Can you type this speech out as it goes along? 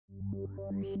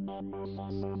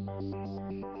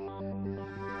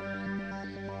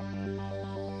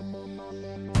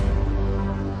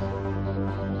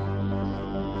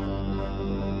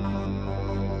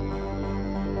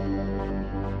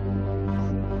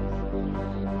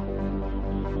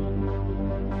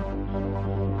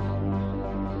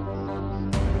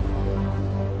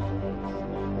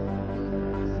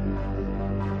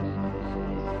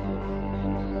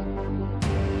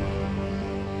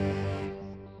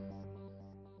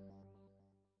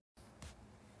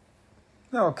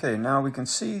Okay, now we can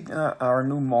see our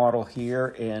new model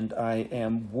here, and I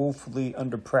am woefully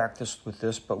under-practiced with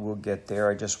this, but we'll get there.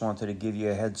 I just wanted to give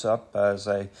you a heads up, as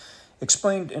I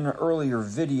explained in an earlier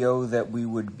video, that we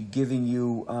would be giving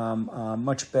you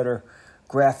much better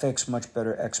graphics, much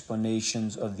better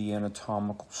explanations of the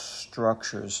anatomical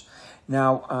structures.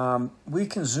 Now, we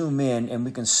can zoom in and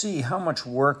we can see how much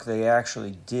work they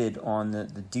actually did on the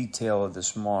detail of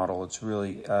this model. It's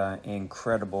really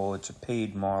incredible. It's a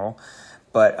paid model.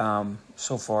 But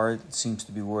so far, it seems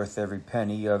to be worth every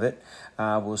penny of it.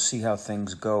 We'll see how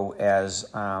things go as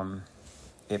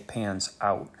it pans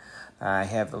out. I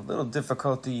have a little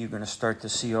difficulty. You're going to start to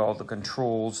see all the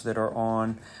controls that are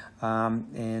on.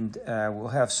 And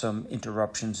we'll have some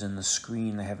interruptions in the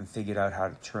screen. I haven't figured out how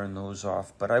to turn those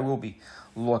off, but I will be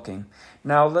looking.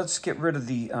 Now, let's get rid of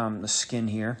the skin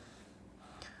here.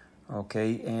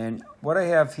 Okay, and what I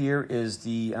have here is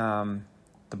the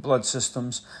blood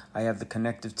systems. I have the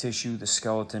connective tissue, the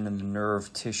skeleton, and the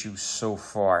nerve tissue so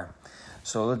far.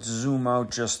 So let's zoom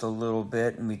out just a little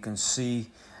bit, and we can see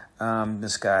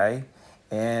this guy.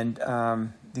 And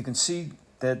you can see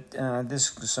that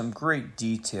this is some great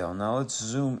detail. Now let's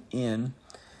zoom in,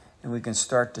 and we can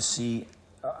start to see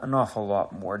an awful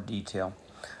lot more detail.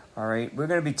 All right, we're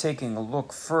going to be taking a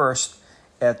look first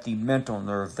at the mental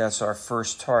nerve. That's our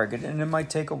first target, and it might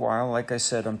take a while. Like I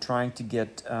said, I'm trying to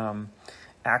get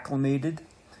acclimated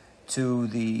to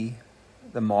the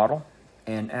model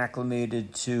and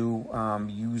acclimated to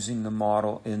using the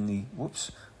model in the,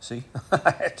 whoops, see,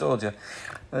 I told you.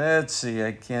 Let's see,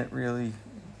 I can't really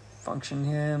function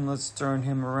him. Let's turn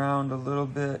him around a little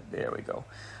bit. There we go.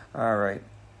 All right.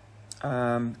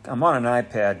 I'm on an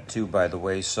iPad too, by the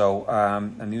way, so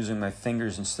I'm using my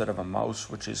fingers instead of a mouse,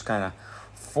 which is kind of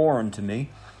foreign to me.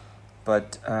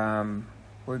 But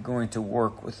we're going to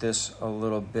work with this a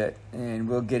little bit, and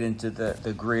we'll get into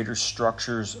the greater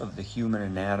structures of the human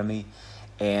anatomy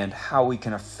and how we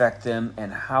can affect them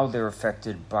and how they're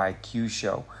affected by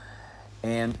Kyusho.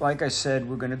 And like I said,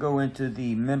 we're going to go into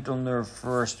the mental nerve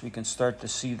first. We can start to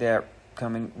see that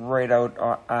coming right out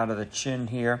of the chin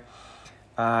here.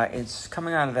 It's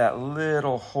coming out of that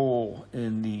little hole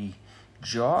in the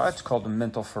jaw. It's called the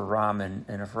mental foramen,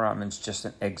 and a foramen is just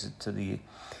an exit to the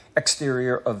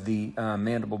exterior of the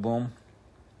mandible bone.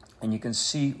 And you can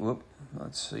see,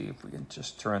 let's see if we can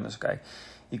just turn this guy.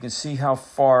 You can see how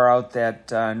far out that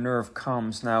nerve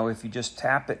comes. Now, if you just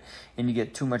tap it and you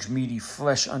get too much meaty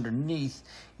flesh underneath,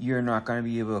 you're not going to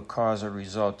be able to cause a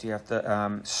result. You have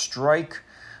to strike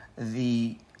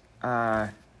the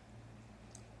nerve,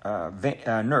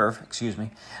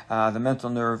 the mental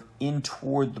nerve in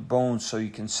toward the bone, so you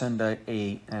can send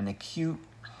an acute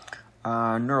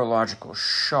neurological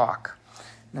shock.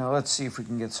 Now let's see if we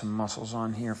can get some muscles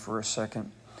on here for a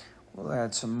second. We'll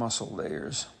add some muscle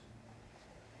layers.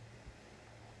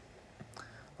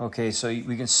 Okay, so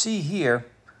we can see here,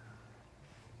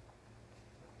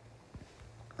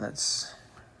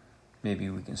 maybe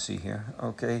we can see here,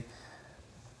 okay,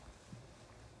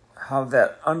 how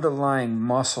that underlying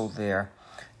muscle there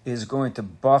is going to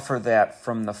buffer that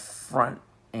from the front.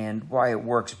 And why it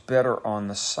works better on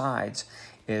the sides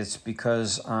is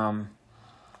because,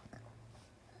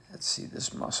 let's see,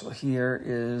 this muscle here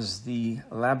is the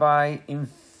labii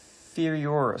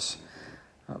inferioris.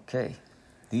 Okay,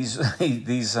 these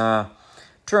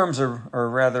terms are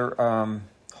rather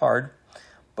hard,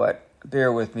 but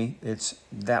bear with me. It's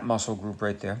that muscle group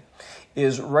right there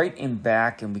is right in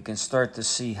back, and we can start to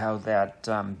see how that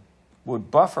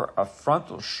would buffer a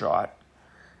frontal shot.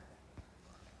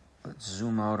 Let's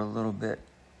zoom out a little bit.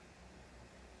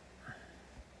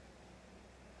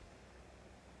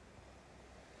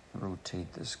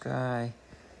 Rotate this guy.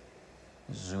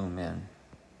 Zoom in.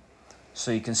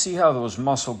 So you can see how those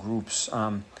muscle groups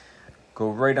go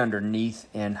right underneath,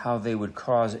 and how they would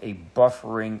cause a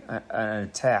buffering, an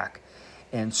attack.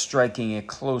 And striking it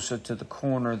closer to the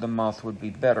corner of the mouth would be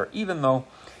better, even though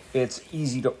it's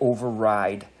easy to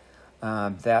override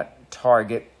that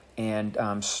target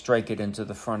and strike it into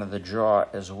the front of the jaw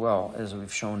as well, as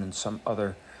we've shown in some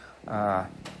other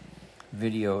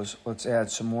videos. Let's add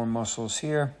some more muscles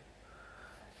here.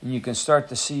 And you can start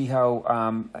to see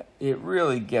how it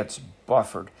really gets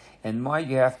buffered. And why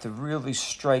you have to really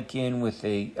strike in with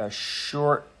a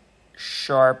short,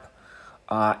 sharp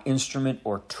instrument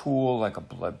or tool like a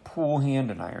blood pool hand,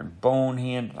 an iron bone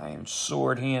hand, an iron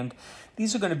sword hand.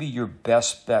 These are going to be your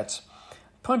best bets.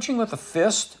 Punching with a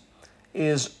fist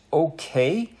is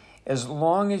okay as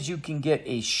long as you can get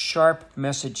a sharp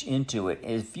message into it.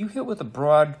 If you hit with a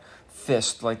broad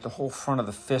fist, like the whole front of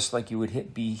the fist, like you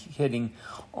would be hitting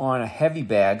on a heavy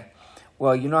bag,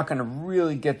 well, you're not going to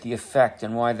really get the effect,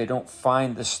 and why they don't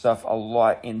find this stuff a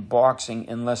lot in boxing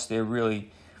unless they're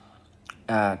really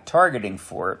targeting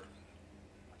for it.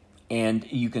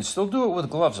 And you can still do it with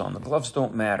gloves on. The gloves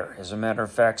don't matter. As a matter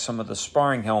of fact, some of the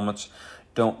sparring helmets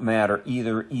don't matter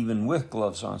either, even with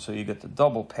gloves on, so you get the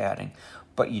double padding.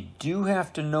 But you do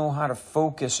have to know how to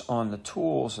focus on the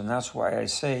tools, and that's why I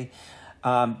say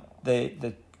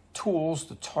the tools,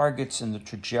 the targets, and the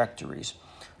trajectories.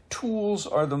 Tools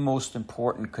are the most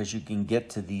important because you can get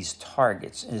to these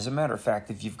targets. As a matter of fact,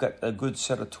 if you've got a good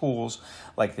set of tools,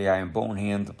 like the iron bone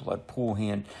hand, the blood pool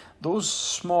hand, those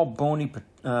small bony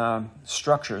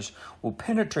structures will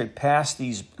penetrate past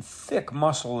these thick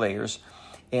muscle layers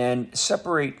and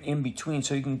separate in between,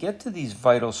 so you can get to these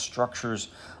vital structures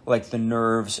like the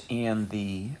nerves and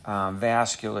the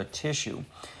vascular tissue.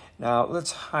 Now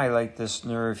let's highlight this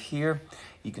nerve here.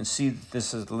 You can see that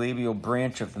this is the labial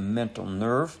branch of the mental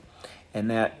nerve,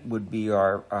 and that would be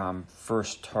our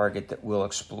first target that we'll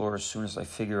explore as soon as I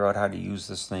figure out how to use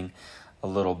this thing a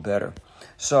little better.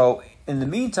 So in the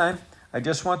meantime, I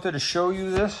just wanted to show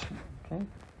you this, okay?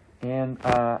 And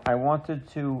I wanted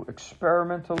to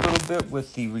experiment a little bit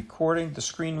with the recording, the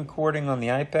screen recording on the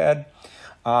iPad,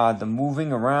 the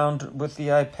moving around with the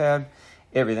iPad,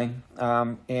 everything.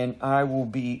 And I will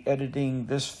be editing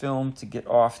this film to get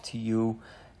off to you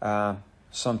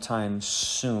sometime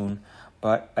soon.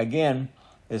 But again,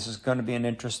 this is going to be an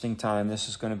interesting time. This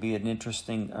is going to be an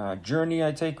interesting journey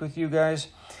I take with you guys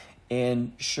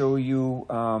and show you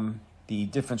the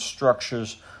different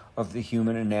structures of the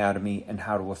human anatomy and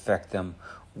how to affect them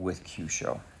with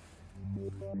Kyusho.